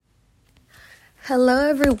Hello,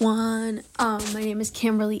 everyone. My name is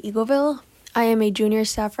Kimberly Eagleville. I am a junior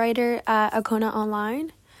staff writer at Acona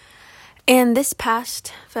Online. And this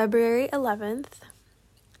past February 11th,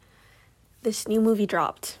 this new movie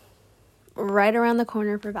dropped right around the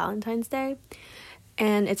corner for Valentine's Day.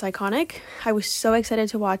 And it's iconic. I was so excited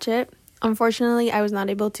to watch it. Unfortunately, I was not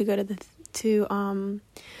able to go to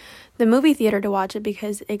the movie theater to watch it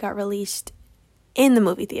because it got released in the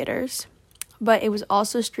movie theaters. But it was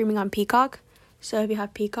also streaming on Peacock. So if you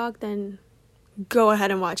have Peacock, then go ahead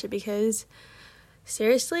and watch it because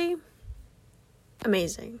seriously,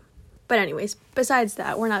 amazing. But anyways, besides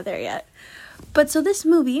that, we're not there yet. But so this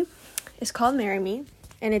movie is called Marry Me,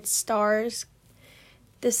 and it stars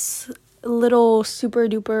this little super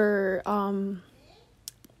duper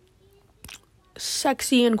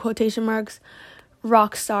sexy, in quotation marks,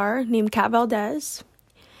 rock star named Kat Valdez.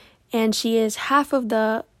 And she is half of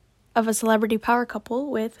a celebrity power couple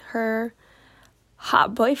with her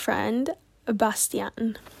hot boyfriend,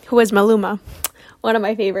 Bastian, who is Maluma, one of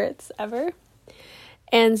my favorites ever.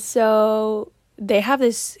 And so they have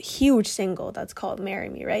this huge single that's called Marry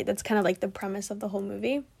Me, right? That's kind of like the premise of the whole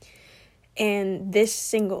movie. And this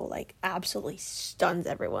single, like, absolutely stuns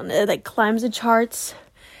everyone. It, like, climbs the charts.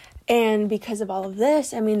 And because of all of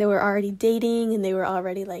this, I mean, they were already dating and they were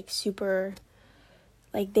already, like, super,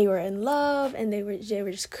 like, they were in love and they were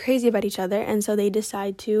just crazy about each other. And so they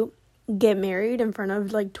decide to get married in front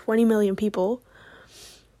of like 20 million people,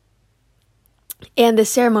 and the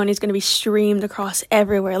ceremony is going to be streamed across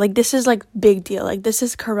everywhere. Like, this is like big deal. Like, this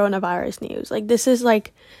is coronavirus news. Like, this is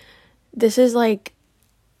like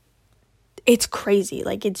it's crazy.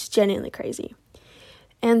 Like, it's genuinely crazy.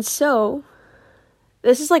 And so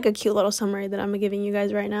this is like a cute little summary that I'm giving you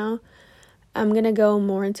guys right now. I'm gonna go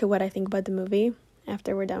more into what I think about the movie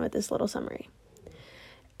after we're done with this little summary.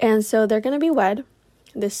 And so they're gonna be wed.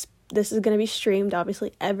 This is going to be streamed,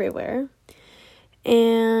 obviously, everywhere.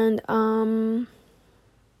 And,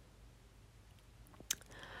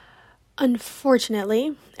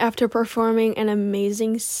 unfortunately, after performing an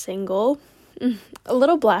amazing single, a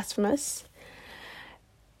little blasphemous,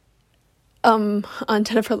 on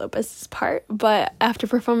Jennifer Lopez's part, but after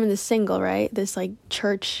performing this single, right, this, like,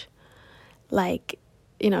 church, like,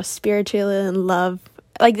 spiritual and love,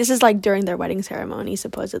 like, this is, like, during their wedding ceremony,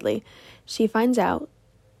 supposedly, she finds out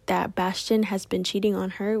that Bastian has been cheating on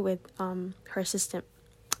her with her assistant,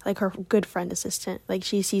 like her good friend assistant. Like,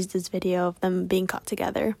 she sees this video of them being caught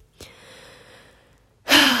together.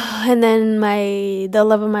 And then the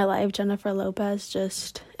love of my life, Jennifer Lopez,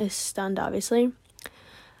 just is stunned, obviously.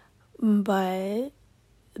 But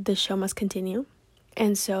the show must continue.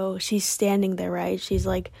 And so she's standing there, right? She's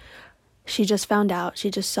like, she just found out, she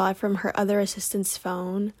just saw it from her other assistant's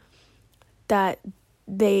phone that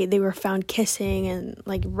they were found kissing and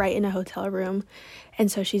like right in a hotel room.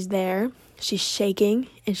 And so she's there, she's shaking,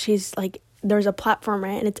 and she's like, there's a platform,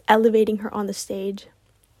 right, and it's elevating her on the stage,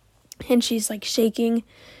 and she's like shaking,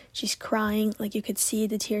 she's crying, like you could see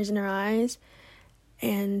the tears in her eyes,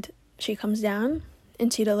 and she comes down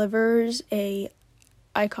and she delivers a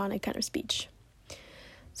iconic kind of speech.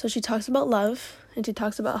 So she talks about love, and she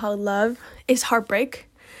talks about how love is heartbreak,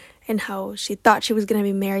 and how she thought she was going to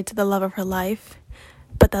be married to the love of her life,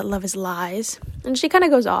 but that love is lies. And she kind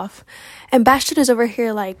of goes off. And Bastian is over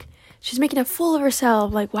here like, she's making a fool of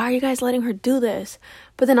herself. Like, why are you guys letting her do this?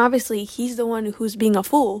 But then obviously he's the one who's being a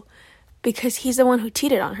fool because he's the one who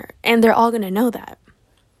cheated on her. And they're all going to know that.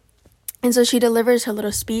 And so she delivers her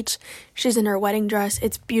little speech. She's in her wedding dress.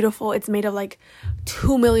 It's beautiful. It's made of like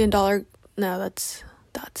 $2 million. No, that's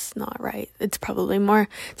not right. It's probably more.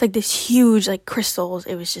 It's like this huge like crystals.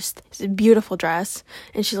 It's a beautiful dress.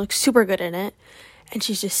 And she looks super good in it. And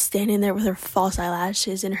she's just standing there with her false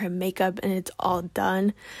eyelashes and her makeup, and it's all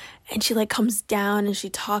done. And she, like, comes down and she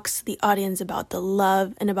talks to the audience about the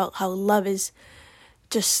love and about how love is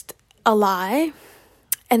just a lie.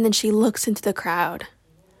 And then she looks into the crowd.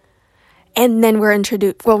 And then we're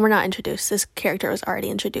introduced. Well, we're not introduced. This character was already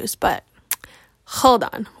introduced. But hold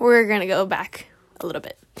on. We're going to go back a little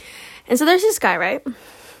bit. And so there's this guy, right?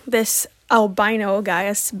 This albino guy,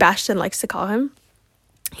 as Bastian likes to call him.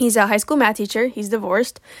 He's a high school math teacher. He's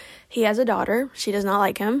divorced. He has a daughter. She does not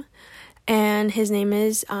like him. And his name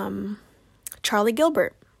is Charlie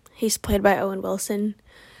Gilbert. He's played by Owen Wilson,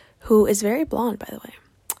 who is very blonde, by the way.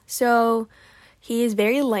 So he is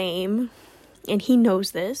very lame, and he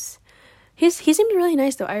knows this. He seemed really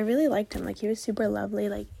nice, though. I really liked him. Like, he was super lovely.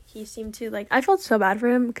 Like, he seemed to, like, I felt so bad for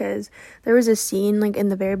him because there was a scene, like, in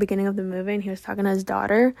the very beginning of the movie, and he was talking to his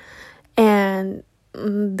daughter, and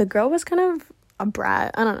the girl was kind of a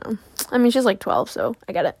brat. I don't know. I mean, she's like 12, so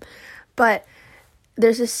I get it. But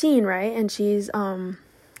there's a scene, right? And she's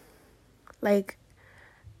like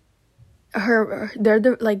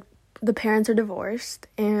like the parents are divorced,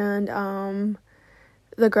 and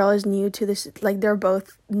the girl is new to this, like they're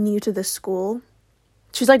both new to the school.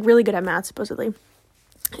 She's like really good at math supposedly,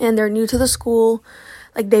 and they're new to the school.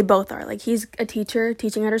 Like they both are, like he's a teacher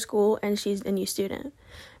teaching at her school and she's a new student.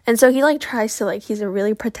 And so he like tries to, like, he's a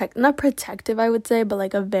really not protective, I would say, but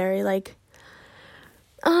like a very like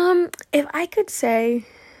if I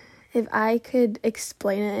could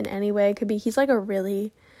explain it in any way, it could be he's like a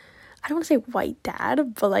really, I don't want to say white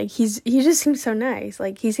dad, but like he just seems so nice.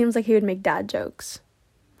 Like he seems like he would make dad jokes.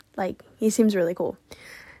 Like he seems really cool.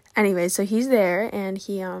 Anyway, so he's there, and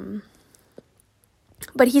he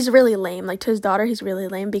but he's really lame. Like to his daughter, he's really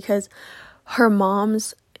lame because her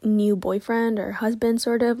mom's new boyfriend or husband,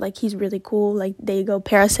 sort of, like he's really cool. Like they go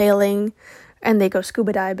parasailing and they go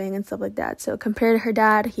scuba diving and stuff like that. So compared to her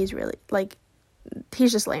dad, he's really like,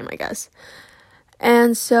 he's just lame, I guess.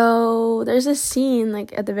 And so there's this scene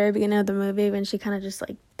like at the very beginning of the movie when she kind of just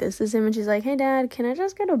like disses him, and she's like, "Hey dad, can I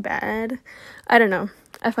just go to bed?" I don't know,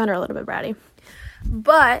 I found her a little bit bratty,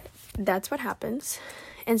 but that's what happens.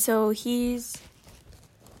 And so he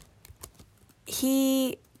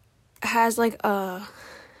has like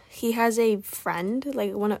he has a friend,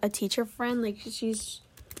 like a teacher friend, like she's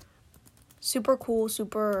super cool,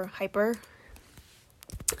 super hyper,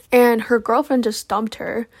 and her girlfriend just dumped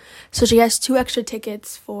her, so she has 2 extra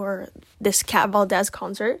tickets for this Kat Valdez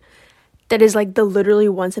concert that is like the literally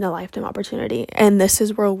once in a lifetime opportunity, and this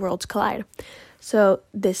is where worlds collide. So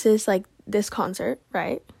this is like, this concert,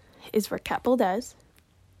 right, is where Kat Valdez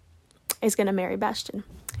is gonna marry Bastian.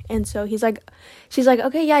 And so she's like,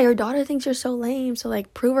 "Okay, yeah, your daughter thinks you're so lame, so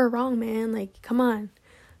like prove her wrong, man. Like, come on,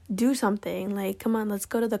 do something. Like, come on, let's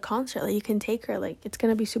go to the concert. Like, you can take her. Like, it's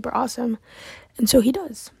gonna be super awesome." And so he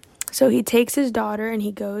does. So he takes his daughter and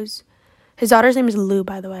he goes. His daughter's name is Lou,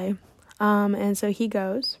 by the way. And so he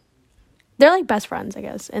goes. They're like best friends, I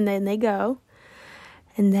guess. And then they go,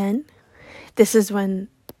 and then this is when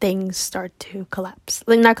things start to collapse.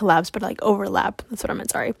 Like not collapse, but like overlap. That's what I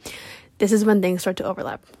meant. Sorry. This is when things start to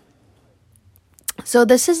overlap. So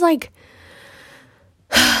this is like,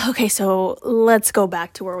 okay, so let's go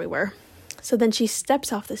back to where we were. So then she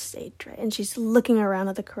steps off the stage, right? And she's looking around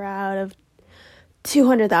at the crowd of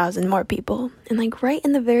 200,000 more people. And like right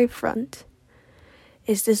in the very front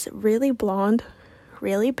is this really blonde,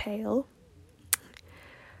 really pale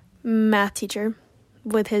math teacher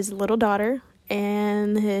with his little daughter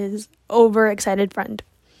and his overexcited friend.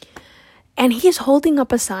 And he's holding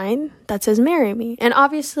up a sign that says, "Marry me." And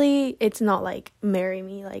obviously, it's not like, marry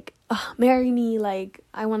me, like, marry me, like,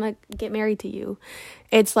 I want to get married to you.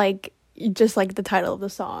 It's like, just like the title of the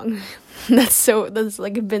song. That's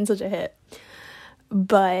like been such a hit.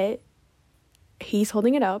 But he's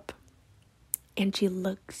holding it up, and she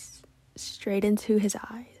looks straight into his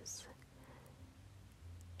eyes.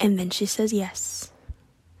 And then she says yes.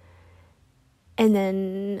 And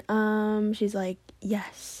then she's like,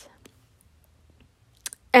 "Yes."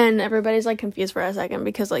 And everybody's like confused for a second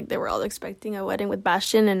because like they were all expecting a wedding with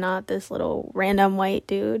Bastian and not this little random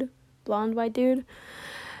blonde white dude.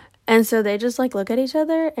 And so they just like look at each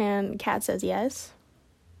other, and Kat says yes.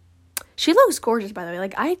 She looks gorgeous, by the way.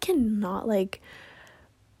 Like I cannot like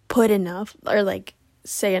put enough or like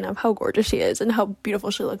say enough how gorgeous she is and how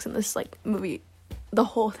beautiful she looks in this like movie, the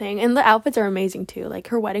whole thing. And the outfits are amazing too. Like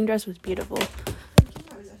her wedding dress was beautiful.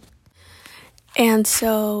 And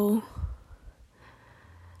so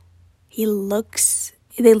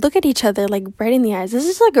they look at each other like right in the eyes. This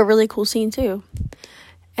is like a really cool scene too.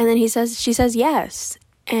 And then she says yes.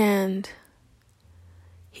 And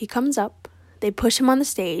he comes up. They push him on the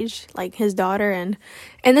stage, like his daughter, and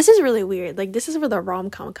this is really weird. Like this is where the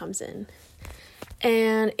rom-com comes in.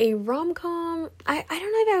 And a rom-com, I don't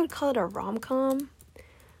know if I would call it a rom-com.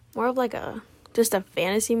 More of like just a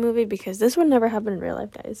fantasy movie, because this would never happen in real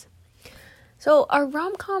life, guys. So our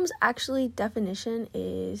rom-com's actually definition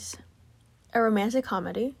is a romantic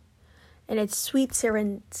comedy, and it's sweet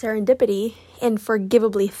serendipity and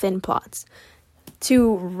forgivably thin plots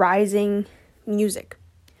to rising music,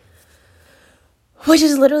 which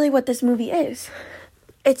is literally what this movie is.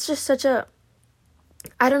 It's just such a,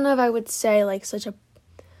 I don't know if I would say like such a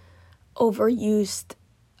overused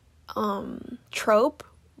trope,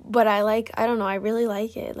 but I don't know, I really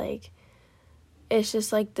like it. Like it's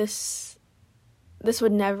just like this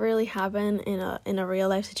would never really happen in a real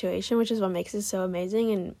life situation, which is what makes it so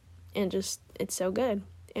amazing, and just it's so good.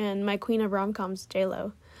 And my queen of rom-coms,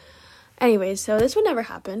 J-Lo. Anyways, so this would never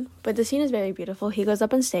happen, but the scene is very beautiful. He goes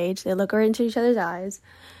up on stage, they look into each other's eyes,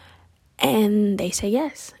 and they say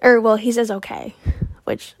yes. Or, well, he says okay.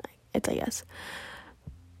 which it's a yes.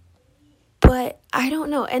 But I don't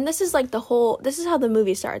know. And this is like this is how the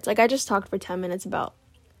movie starts. Like, I just talked for 10 minutes about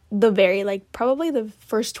the very, like, probably the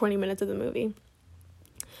first 20 minutes of the movie.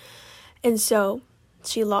 And so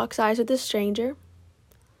she locks eyes with this stranger.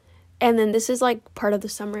 And then this is like part of the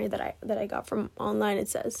summary that I got from online. It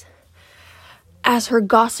says, as her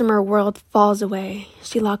gossamer world falls away,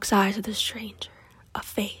 she locks eyes with a stranger, a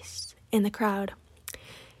face in the crowd.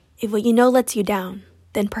 If what you know lets you down,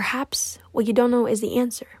 then perhaps what you don't know is the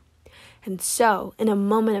answer. And so, in a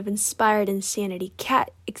moment of inspired insanity,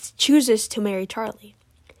 Kat chooses to marry Charlie.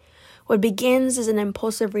 What begins as an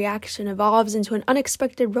impulsive reaction evolves into an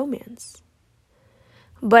unexpected romance.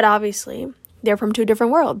 But obviously, they're from two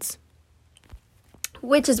different worlds,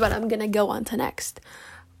 which is what I'm going to go on to next.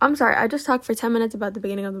 I'm sorry, I just talked for 10 minutes about the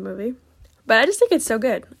beginning of the movie, but I just think it's so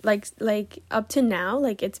good. Like up to now,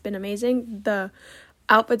 like, it's been amazing. The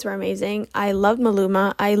outfits were amazing. I love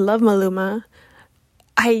Maluma.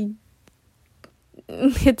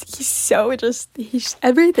 He's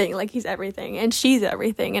everything. Like, he's everything, and she's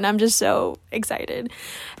everything, and I'm just so excited.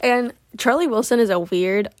 And Owen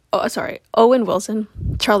Wilson,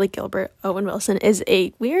 Charlie Gilbert, Owen Wilson is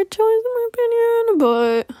a weird choice in my opinion,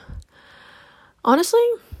 but honestly,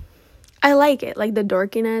 I like it. Like, the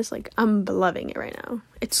dorkiness, like, I'm loving it right now.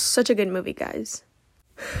 It's such a good movie, guys.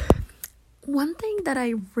 One thing that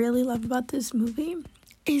I really love about this movie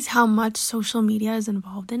is how much social media is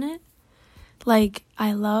involved in it. Like,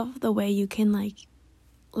 I love the way you can, like,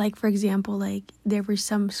 for example, like, there were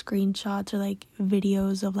some screenshots or, like,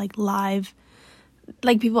 videos of, like, live,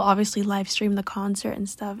 like, people obviously live stream the concert and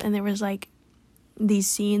stuff, and there was, like, these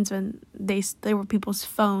scenes when they were people's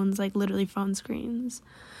phones, like, literally phone screens,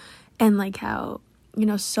 and, like, how, you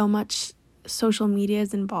know, so much social media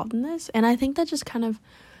is involved in this, and I think that just kind of,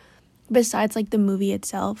 besides, like, the movie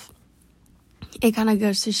itself, it kind of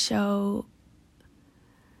goes to show,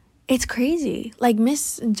 it's crazy. Like,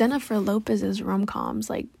 Miss Jennifer Lopez's rom-coms,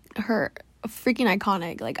 like, her freaking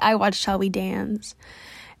iconic. Like, I watched Shall We Dance,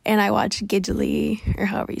 and I watched Gidgely, or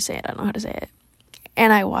however you say it, I don't know how to say it.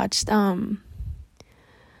 And I watched,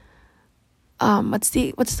 what's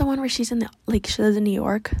the one where she's in she lives in New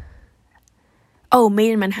York? Oh,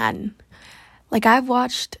 Made in Manhattan. Like, I've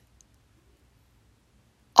watched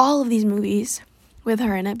all of these movies with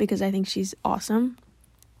her in it because I think she's awesome.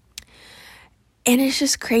 And it's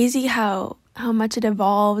just crazy how much it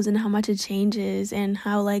evolves and how much it changes, and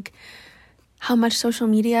how much social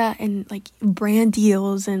media and, like, brand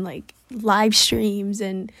deals and, like, live streams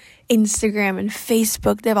and Instagram and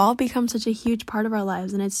Facebook, they've all become such a huge part of our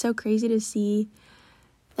lives. And it's so crazy to see,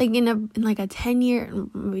 like, in a 10-year,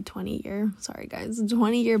 maybe 20-year, sorry guys,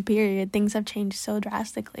 20-year period, things have changed so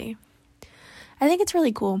drastically. I think it's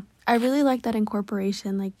really cool. I really like that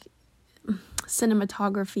incorporation, like,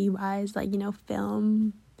 cinematography wise, like, you know,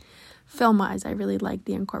 film wise, I really like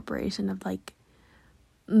the incorporation of, like,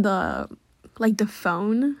 the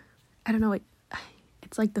phone. I don't know,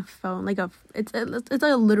 it's like the phone, like it's like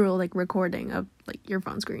a literal, like, recording of, like, your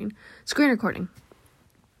phone screen recording.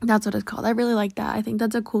 That's what it's called. I really like that. I think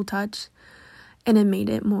that's a cool touch, and it made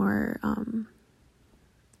it more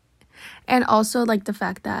and also, like, the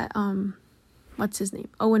fact that what's his name,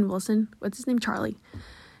 Owen Wilson, what's his name, Charlie,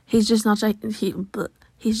 he's just not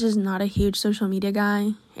a huge social media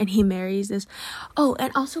guy, and he marries this. Oh,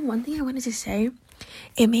 and also one thing I wanted to say,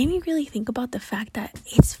 it made me really think about the fact that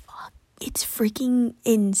it's freaking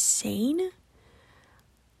insane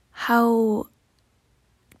how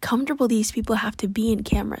comfortable these people have to be in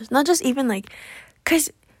cameras. Not just even, like,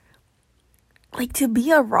 because, like, to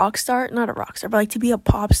be a rock star, not a rock star, but, like, to be a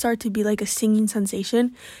pop star, to be, like, a singing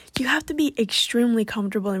sensation, you have to be extremely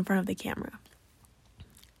comfortable in front of the camera.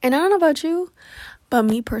 And I don't know about you, but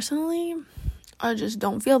me personally, I just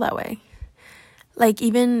don't feel that way. Like,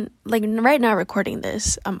 even, like, right now recording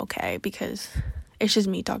this, I'm okay, because it's just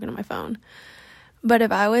me talking to my phone. But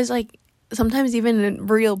if I was, like, sometimes even in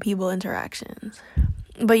real people interactions,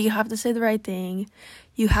 but you have to say the right thing,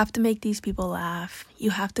 you have to make these people laugh, you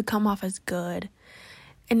have to come off as good,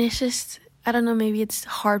 and it's just, I don't know, maybe it's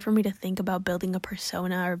hard for me to think about building a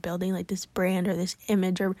persona or building, like, this brand or this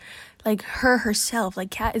image, or, like, herself,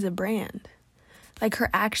 like, Kat is a brand. Like, her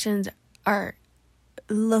actions are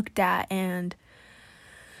looked at and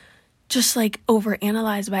just, like,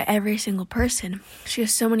 overanalyzed by every single person. She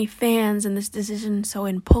has so many fans, and this decision is so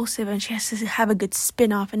impulsive, and she has to have a good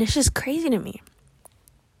spin-off, and it's just crazy to me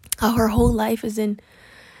how her whole life is in.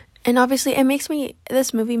 And obviously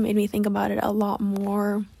this movie made me think about it a lot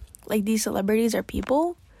more. Like, these celebrities are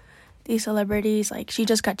people. These celebrities, like, she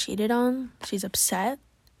just got cheated on. She's upset.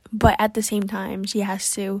 But at the same time, she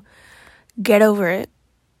has to get over it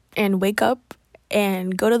and wake up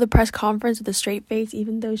and go to the press conference with a straight face,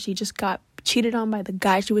 even though she just got cheated on by the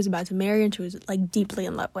guy she was about to marry and she was like deeply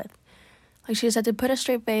in love with. Like, she just had to put a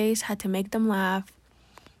straight face, had to make them laugh,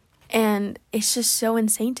 and it's just so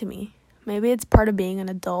insane to me. Maybe it's part of being an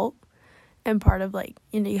adult and part of, like,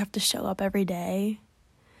 you know, you have to show up every day.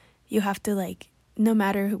 You have to, like, no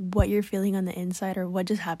matter what you're feeling on the inside or what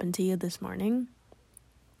just happened to you this morning.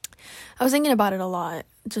 I was thinking about it a lot,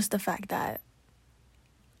 just the fact that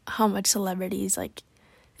how much celebrities, like,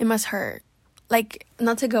 it must hurt. Like,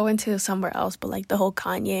 not to go into somewhere else, but, like, the whole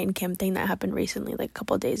Kanye and Kim thing that happened recently, like, a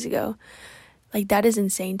couple of days ago. Like, that is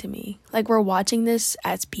insane to me. Like, we're watching this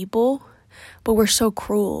as people, but we're so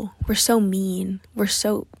cruel. We're so mean. We're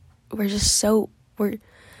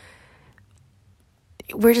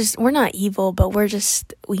not evil, but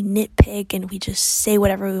we nitpick and we just say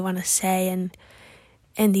whatever we want to say.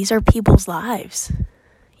 And these are people's lives,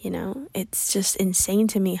 you know? It's just insane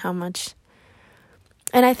to me how much.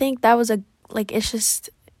 And I think that was this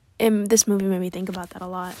movie made me think about that a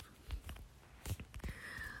lot.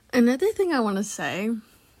 Another thing I want to say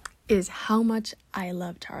is how much I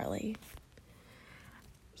love Charlie.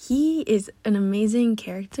 He is an amazing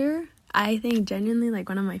character. I think genuinely like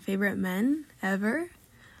one of my favorite men ever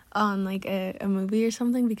on like a movie or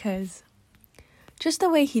something, because just the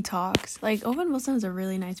way he talks. Like, Owen Wilson has a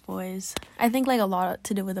really nice voice. I think like a lot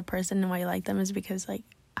to do with the person and why you like them is because like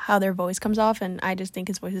how their voice comes off, and I just think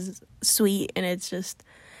his voice is sweet, and it's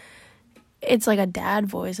like a dad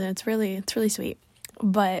voice, and it's really sweet.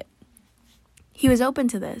 But he was open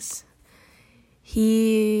to this.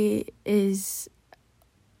 It's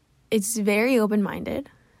very open-minded,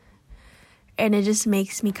 and it just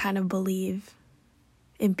makes me kind of believe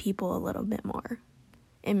in people a little bit more.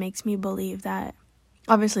 It makes me believe that,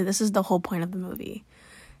 obviously this is the whole point of the movie,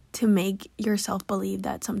 to make yourself believe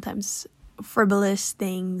that sometimes frivolous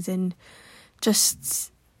things and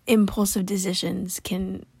just impulsive decisions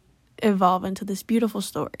can evolve into this beautiful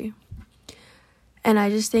story. And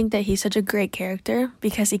I just think that he's such a great character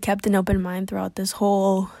because he kept an open mind throughout this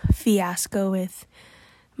whole fiasco with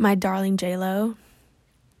my darling J-Lo.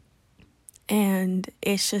 And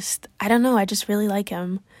it's just, I don't know, I just really like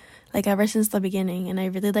him, like ever since the beginning. And I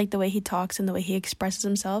really like the way he talks and the way he expresses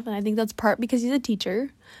himself. And I think that's part because he's a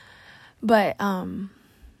teacher. But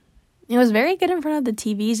he was very good in front of the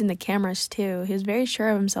TVs and the cameras too. He was very sure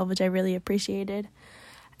of himself, which I really appreciated.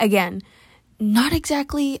 Again, not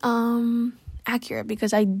exactly accurate,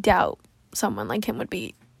 because I doubt someone like him would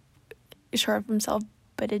be sure of himself.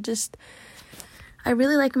 But I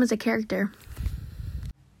really like him as a character.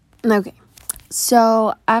 Okay,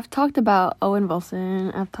 so I've talked about Owen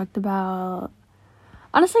Wilson. I've talked about...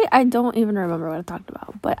 Honestly, I don't even remember what I talked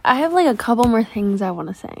about. But I have, like, a couple more things I want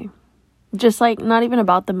to say. Just, like, not even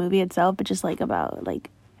about the movie itself, but just, like, about,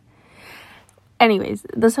 like... Anyways,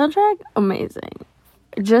 the soundtrack, amazing.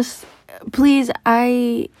 Just, please,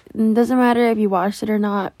 doesn't matter if you watched it or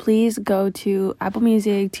not, please go to Apple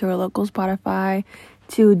Music, to your local Spotify,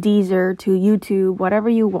 to Deezer, to YouTube, whatever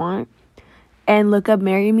you want, and look up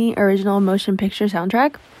Marry Me Original Motion Picture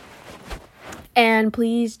Soundtrack. And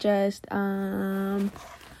please just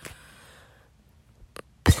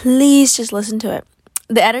listen to it.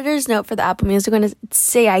 The editor's note for the Apple Music one is,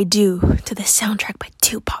 say I do to the soundtrack by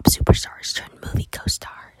two pop superstars turned movie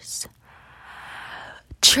co-stars.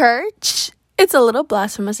 Church. It's a little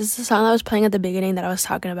blasphemous. It's the song that was playing at the beginning that I was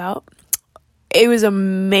talking about. It was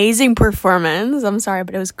amazing performance. I'm sorry,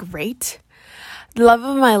 but it was great. Love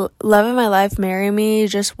of my life, Marry Me.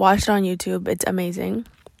 Just watch it on YouTube. It's amazing.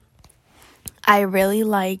 I really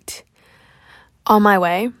liked On My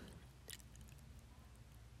Way.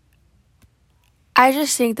 I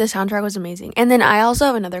just think the soundtrack was amazing. And then I also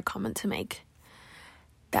have another comment to make.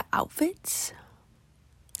 The outfits,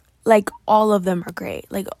 like, all of them are great.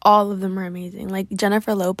 Like, all of them are amazing. Like,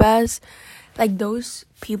 Jennifer Lopez, like,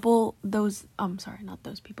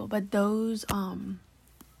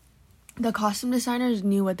 the costume designers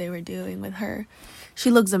knew what they were doing with her.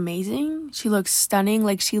 She looks amazing. She looks stunning.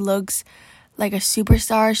 Like, she looks like a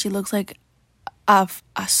superstar. She looks like a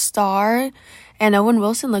star. And Owen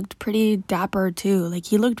Wilson looked pretty dapper too. Like,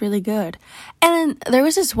 he looked really good. And then there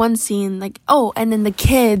was this one scene, like, and then the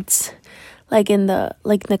kids, like in the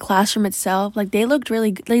classroom itself, like they looked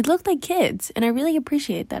like kids. And I really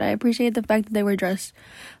appreciate that. I appreciate the fact that they were dressed,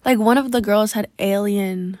 like one of the girls had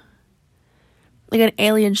an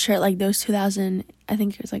alien shirt, like those 2000, I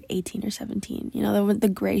think it was like 18 or 17, you know, the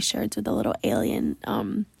gray shirts with the little alien,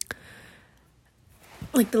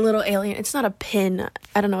 like the little alien, it's not a pin,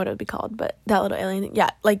 I don't know what it would be called, but that little alien, yeah,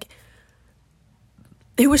 like,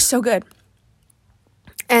 it was so good.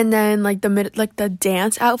 And then like the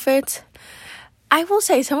dance outfits, I will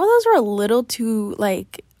say some of those were a little too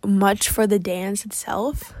like much for the dance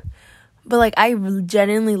itself. But like I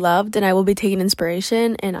genuinely loved, and I will be taking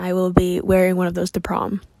inspiration, and I will be wearing one of those to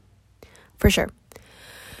prom. For sure.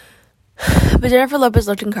 But Jennifer Lopez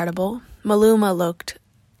looked incredible. Maluma looked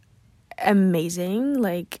amazing.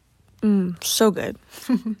 Like, so good.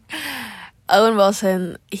 Owen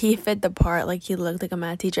Wilson, he fit the part. Like, he looked like a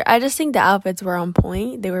math teacher. I just think the outfits were on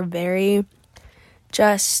point. They were very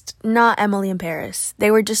just not Emily in Paris.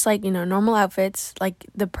 They were just like, normal outfits. Like,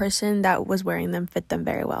 the person that was wearing them fit them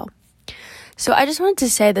very well. So I just wanted to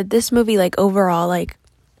say that this movie, like, overall, like,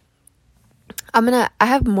 I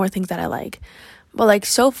have more things that I like. But, like,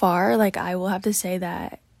 so far, like, I will have to say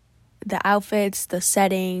that the outfits, the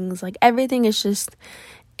settings, like, everything is just,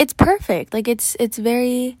 it's perfect. Like, it's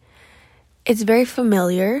very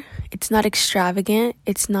familiar. It's not extravagant.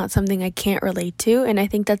 It's not something I can't relate to. And I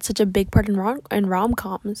think that's such a big part in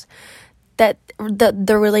rom-coms. That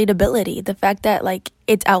the relatability. The fact that, like,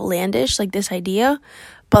 it's outlandish, like, this idea,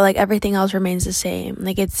 but, like, everything else remains the same.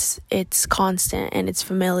 Like, it's constant and it's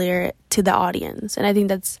familiar to the audience. And I think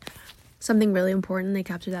that's something really important. They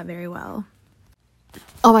capture that very well.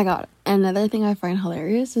 Oh my god. Another thing I find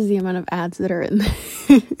hilarious is the amount of ads that are in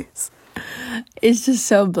this. It's just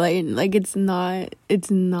so blatant. Like, it's not,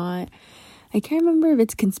 I can't remember if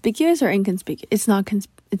it's conspicuous or inconspicuous. It's not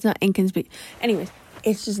inconspicuous. Anyways,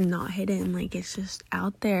 it's just not hidden. Like, it's just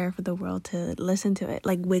out there for the world to listen to it.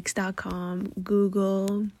 Like, Wix.com,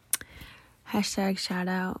 Google, hashtag shout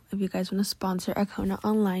out. If you guys want to sponsor Arcona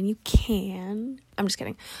Online, you can. I'm just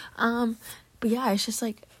kidding. But yeah, it's just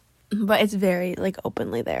like, but it's very, like,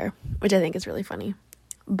 openly there, which I think is really funny.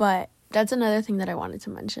 But that's another thing that I wanted to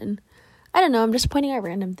mention. I don't know, I'm just pointing out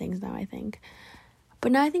random things now, I think.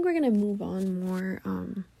 But now I think we're going to move on more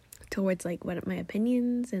towards, like, what my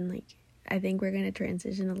opinions, and, like, I think we're going to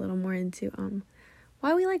transition a little more into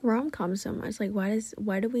why we like rom-coms so much. Like, why is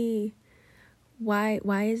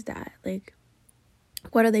that? Like,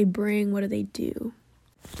 what do they bring? What do they do?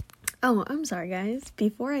 Oh, I'm sorry, guys.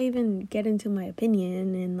 Before I even get into my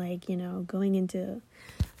opinion and, like, going into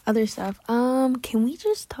other stuff, can we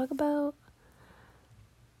just talk about...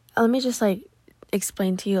 Let me just, like,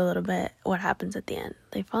 explain to you a little bit what happens at the end.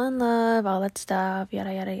 They fall in love, all that stuff,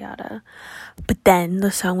 yada, yada, yada. But then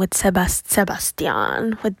the song with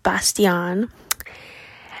Bastian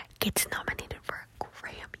gets nominated for a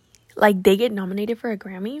Grammy. Like, they get nominated for a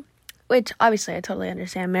Grammy, which, obviously, I totally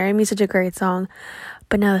understand. Marry Me is such a great song.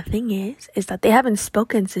 But now the thing is that they haven't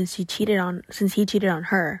spoken since he cheated on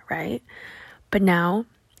her, right? But now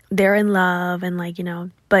they're in love, and, like,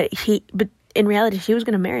 but in reality, she was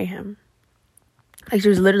going to marry him. Like, she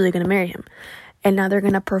was literally going to marry him. And now they're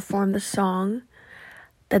going to perform the song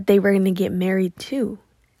that they were going to get married to.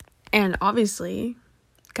 And obviously,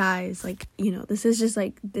 guys, like, this is just,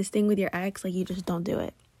 like, this thing with your ex, like, you just don't do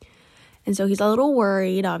it. And so he's a little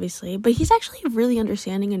worried, obviously. But he's actually really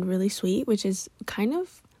understanding and really sweet, which is kind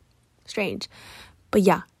of strange. But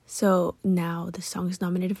yeah, so now the song is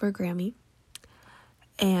nominated for a Grammy.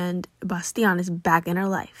 And Bastian is back in her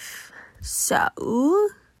life. So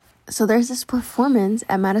there's this performance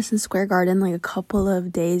at Madison Square Garden, like, a couple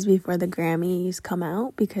of days before the Grammys come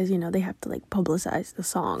out, because, they have to, like, publicize the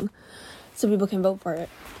song so people can vote for it.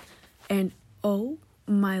 And oh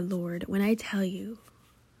my lord, when I tell you,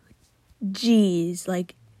 geez,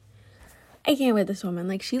 like, I can't with this woman.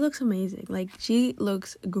 Like, she looks amazing. Like, she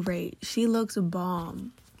looks great. She looks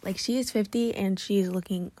bomb. Like, she is 50 and she's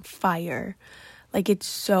looking fire. Like, it's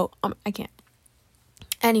so, I can't.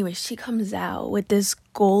 Anyway, she comes out with this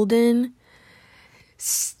golden,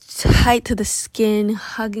 tight to the skin,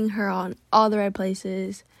 hugging her on all the right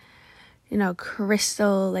places.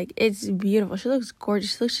 Crystal, like, it's beautiful. She looks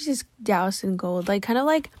gorgeous. She looks just doused in gold. Like, kind of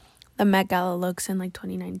like the Met Gala looks in, like,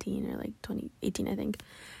 2019 or, like, 2018, I think.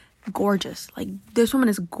 Gorgeous. Like, this woman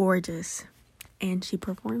is gorgeous. And she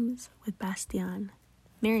performs with Bastian.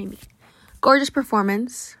 Marry Me. Gorgeous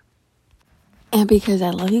performance. And because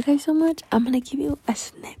I love you guys so much, I'm going to give you a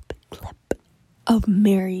snip clip of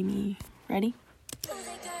Marry Me. Ready?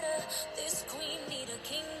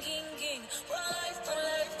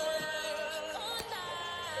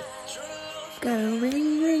 Go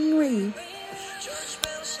ring, ring, ring.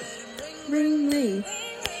 Ring, ring.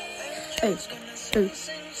 Hey, hey,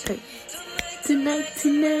 hey.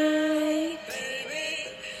 Tonight.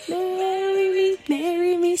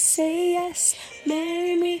 Marry me, say yes.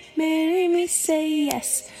 Marry me, say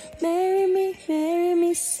yes. Marry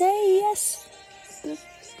me, say yes.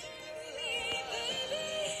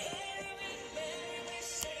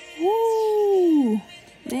 Woo!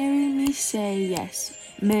 Marry me, say yes.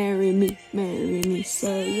 marry me,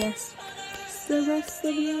 say yes. It's the rest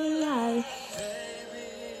of your life.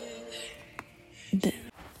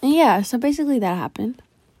 Yeah, so basically that happened.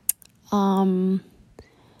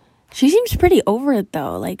 She seems pretty over it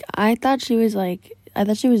though. Like, I thought she was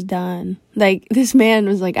done. Like, this man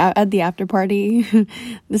was like at the after party.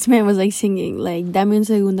 This man was like singing like "Dame un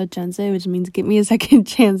segundo chance," which means "give me a second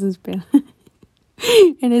chance" in Spanish.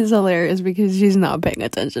 And it's hilarious because she's not paying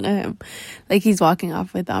attention to him. Like, he's walking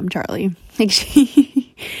off with Charlie. Like,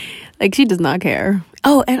 she does not care.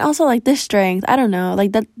 Oh, and also like this strength. I don't know.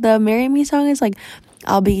 Like, the "Marry Me" song is like,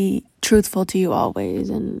 I'll be truthful to you always,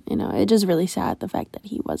 and you know, it's just really sad the fact that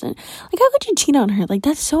he wasn't. Like, how could you cheat on her? Like,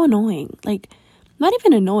 that's so annoying. Like, not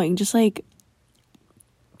even annoying, just like,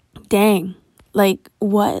 dang. Like,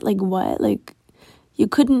 what? Like, you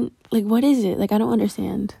couldn't, like, what is it? Like, I don't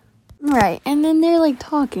understand. Right, and then they're like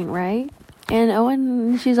talking, right? And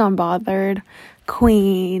Owen, she's unbothered.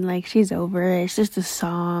 Queen, like, she's over it. It's just a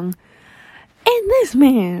song. And this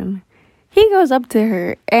man, he goes up to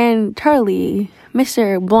her, and Charlie,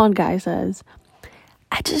 Mr. Blonde Guy, says,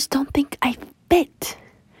 I just don't think I fit.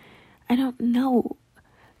 I don't know.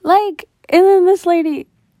 Like, and then this lady,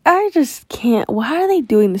 I just can't. Why are they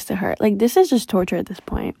doing this to her? Like, this is just torture at this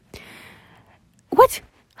point. What?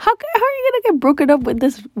 How are you gonna get broken up with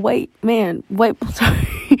this white blonde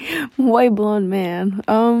man?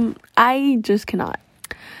 I just cannot.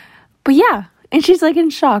 But yeah. And she's, like, in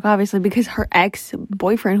shock, obviously, because her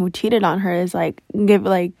ex-boyfriend who cheated on her is, like,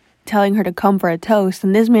 telling her to come for a toast.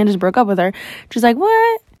 And this man just broke up with her. She's like,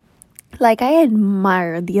 what? Like, I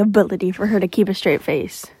admire the ability for her to keep a straight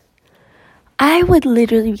face. I would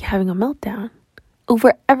literally be having a meltdown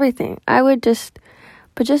over everything.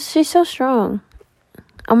 She's so strong.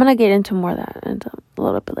 I'm going to get into more of that a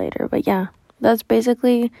little bit later. But, yeah, that's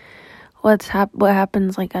basically what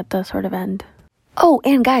happens, like, at the sort of end. Oh,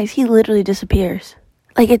 and guys, he literally disappears.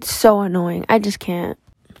 Like, it's so annoying. I just can't.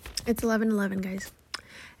 It's 11:11, guys.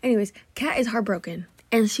 Anyways, Kat is heartbroken,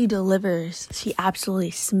 and she delivers. She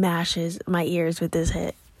absolutely smashes my ears with this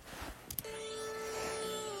hit.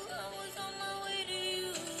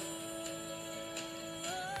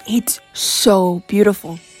 It's so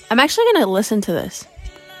beautiful. I'm actually going to listen to this.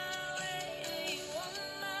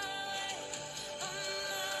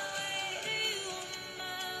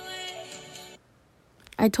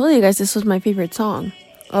 I told you guys this was my favorite song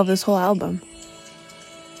of this whole album.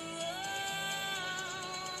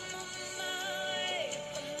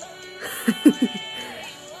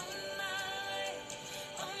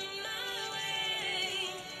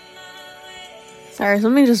 Sorry,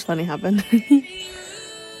 something just funny happened.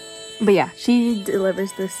 But yeah, she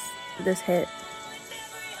delivers this hit.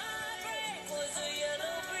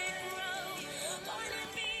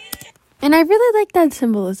 And I really like that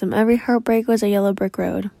symbolism. Every heartbreak was a yellow brick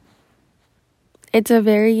road. It's a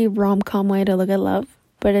very rom-com way to look at love,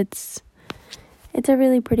 but it's a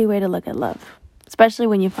really pretty way to look at love, especially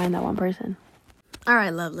when you find that one person. All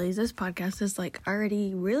right, lovelies, this podcast is like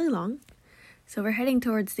already really long, so we're heading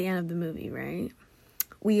towards the end of the movie, right?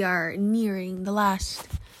 We are nearing the last,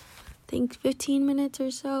 I think, 15 minutes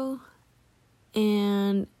or so,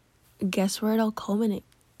 and guess where it all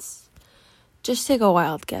culminates? Just take a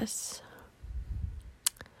wild guess.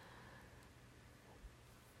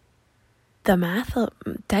 The mathalon.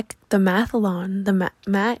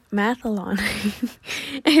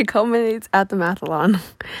 It culminates at the mathalon.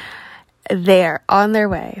 They're on their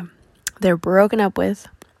way. They're broken up with.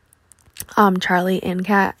 Charlie and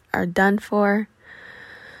Kat are done for.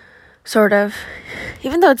 Sort of.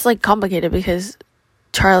 Even though it's, like, complicated because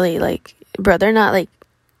Charlie, like, bro, they're not, like,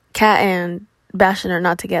 Kat and Bastian are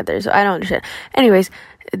not together, so I don't understand. Anyways,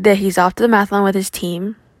 he's off to the mathalon with his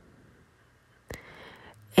team.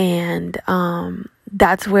 And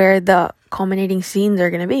that's where the culminating scenes are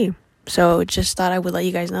going to be. So just thought I would let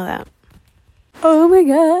you guys know that. Oh my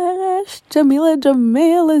gosh, Jameela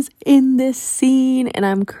Jamil is in this scene and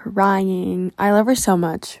I'm crying. I love her so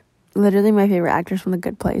much. Literally my favorite actress from The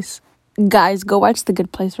Good Place. Guys, go watch The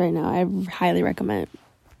Good Place right now. I highly recommend.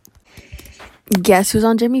 Guess who's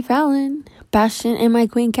on Jimmy Fallon? Bastian and my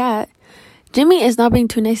queen Kat. Jimmy is not being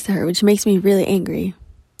too nice to her, which makes me really angry.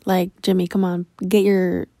 Like, Jimmy, come on, get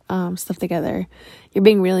your stuff together. You're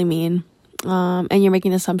being really mean, and you're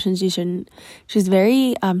making assumptions you shouldn't. She's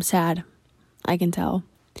very sad, I can tell.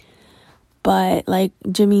 But, like,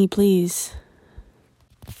 Jimmy, please.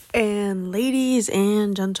 And ladies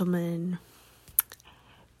and gentlemen,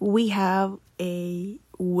 we have a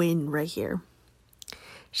win right here.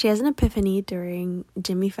 She has an epiphany during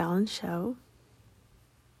Jimmy Fallon's show.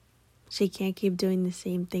 She can't keep doing the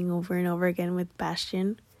same thing over and over again with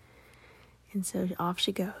Bastian. And so off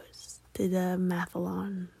she goes to the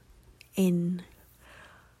mathalon in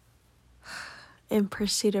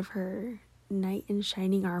pursuit of her knight in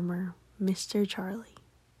shining armor, Mr. Charlie.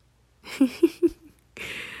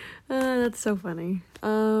 That's so funny.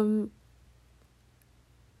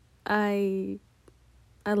 I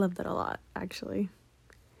love that a lot, actually.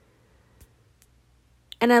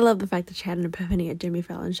 And I love the fact that she had an epiphany at Jimmy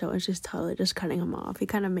Fallon's show and she's totally just cutting him off. He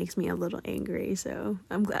kind of makes me a little angry, so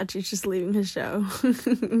I'm glad she's just leaving his show.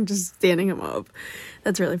 Just standing him up.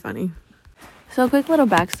 That's really funny. So, a quick little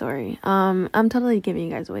backstory. I'm totally giving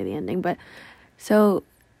you guys away the ending, but so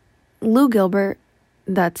Lou Gilbert,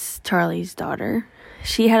 that's Charlie's daughter,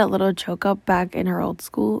 she had a little choke up back in her old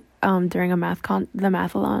school during the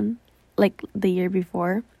mathalon, like the year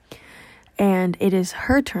before. And it is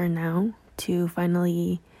her turn now to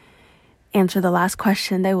finally answer the last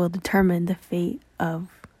question that will determine the fate of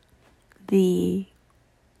the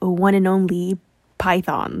one and only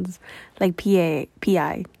pythons, like P-I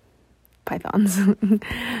pythons.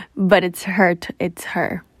 But it's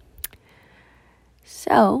her.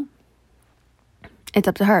 So it's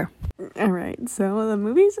up to her. All right. So the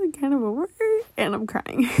movie's kind of over, and I'm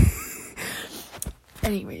crying.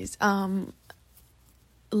 Anyways,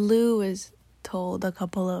 Lou was told a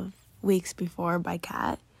couple of weeks before by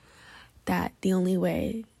Kat that the only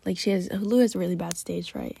way, like Lou has a really bad stage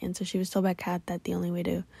fright, and so she was told by Kat that the only way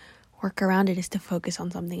to work around it is to focus on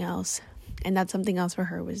something else, and that something else for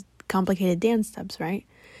her was complicated dance steps, right?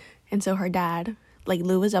 And so her dad, like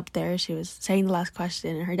Lou was up there, she was saying the last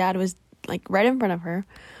question, and her dad was like right in front of her,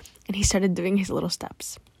 and he started doing his little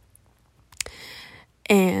steps,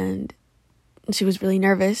 and she was really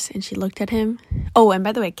nervous, and she looked at him. Oh, and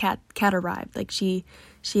by the way, Kat arrived. Like she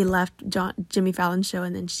left Jimmy Fallon's show,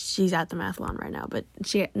 and then she's at the mathalon right now, but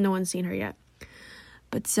no one's seen her yet.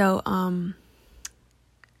 But so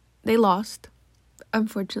they lost.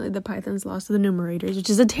 Unfortunately, the Pythons lost to the Numerators, which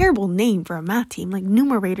is a terrible name for a math team. Like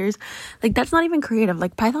Numerators, like that's not even creative.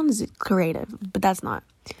 Like Python is creative, but that's not.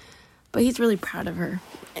 But he's really proud of her.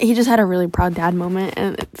 He just had a really proud dad moment,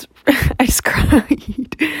 and I just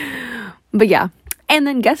cried. But yeah. And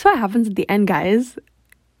then guess what happens at the end, guys?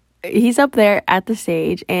 He's up there at the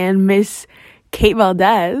stage, and Miss Kate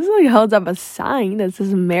Valdez holds up a sign that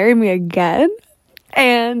says "Marry Me Again,"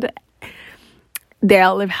 and they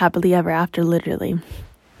all live happily ever after, literally.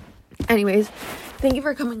 Anyways, thank you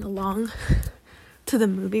for coming along to the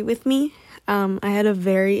movie with me. I had a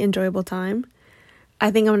very enjoyable time. I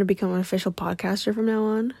think I'm going to become an official podcaster from now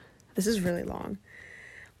on. This is really long.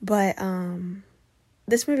 But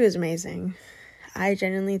this movie was amazing. I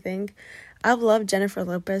genuinely think I've loved Jennifer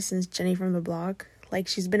Lopez since Jenny from the Block. Like,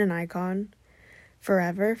 she's been an icon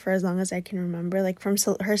forever, for as long as I can remember. Like, from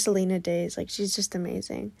her Selena days. Like, she's just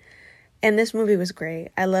amazing. And this movie was great.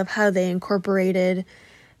 I love how they incorporated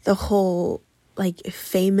the whole, like,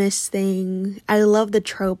 famous thing. I love the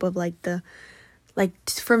trope of, like,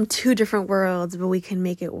 from two different worlds, but we can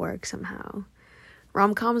make it work somehow.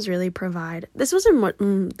 Rom-coms really provide... This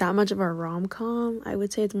wasn't that much of a rom-com. I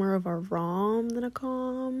would say it's more of a rom than a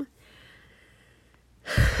com.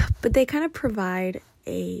 But they kind of provide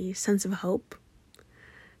a sense of hope.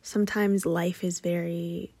 Sometimes life is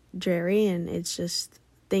very dreary, and it's just...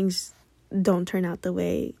 things don't turn out the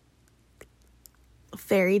way... the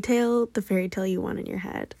fairy tale you want in your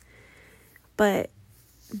head. But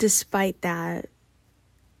despite that,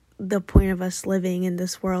 the point of us living in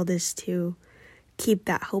this world is to keep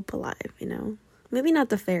that hope alive, you know? Maybe not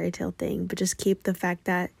the fairy tale thing, but just keep the fact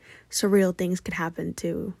that surreal things could happen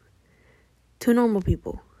to normal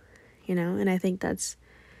people, you know? And I think that's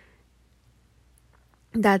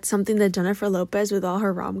something that Jennifer Lopez, with all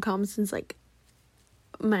her rom-coms since, like,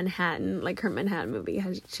 Manhattan, like her Manhattan movie,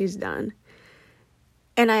 she's done.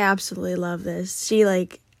 And I absolutely love this. She,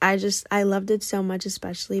 like... I loved it so much,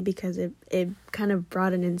 especially because it kind of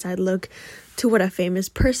brought an inside look to what a famous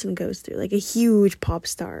person goes through, like a huge pop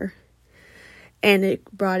star. And it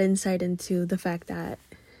brought insight into the fact that,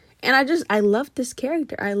 and I loved this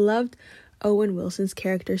character. I loved Owen Wilson's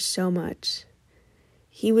character so much.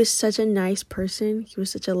 He was such a nice person. He was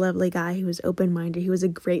such a lovely guy. He was open-minded. He was a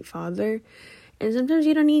great father. And sometimes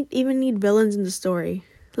you don't even need villains in the story.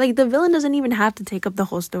 Like, the villain doesn't even have to take up the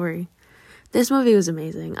whole story. This movie was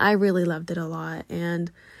amazing. I really loved it a lot,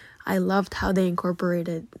 and I loved how they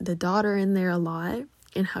incorporated the daughter in there a lot,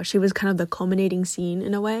 and how she was kind of the culminating scene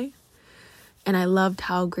in a way. And I loved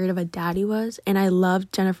how great of a dad he was, and I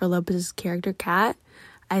loved Jennifer Lopez's character, Kat.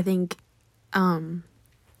 I think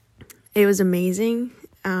it was amazing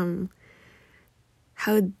how,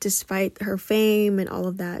 despite her fame and all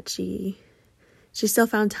of that, she still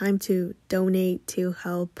found time to donate, to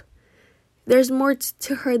help, there's more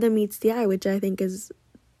to her than meets the eye, which I think is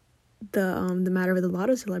the matter with a lot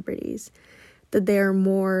of celebrities, that they are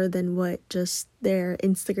more than what just their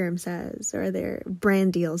Instagram says or their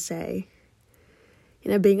brand deals say.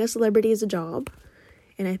 You know, being a celebrity is a job,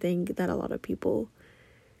 and I think that a lot of people,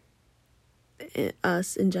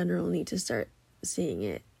 us in general, need to start seeing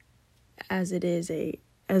it as it is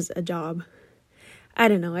as a job. I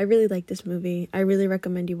don't know. I really like this movie. I really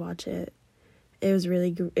recommend you watch it. It was really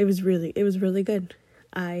good.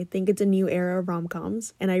 I think it's a new era of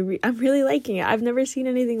rom-coms, and I'm really liking it. I've never seen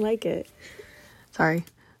anything like it. Sorry.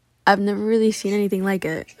 I've never really seen anything like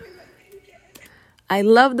it. I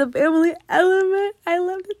love the family element. I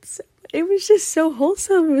loved it so much. It was just so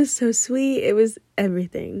wholesome. It was so sweet. It was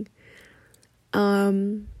everything.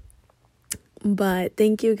 But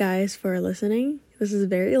thank you guys for listening. This is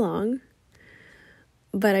very long,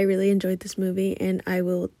 but I really enjoyed this movie, and I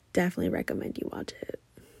will definitely recommend you watch it.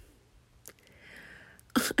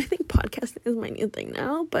 I think podcasting is my new thing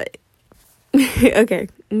now, but okay.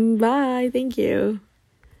 Bye. Thank you.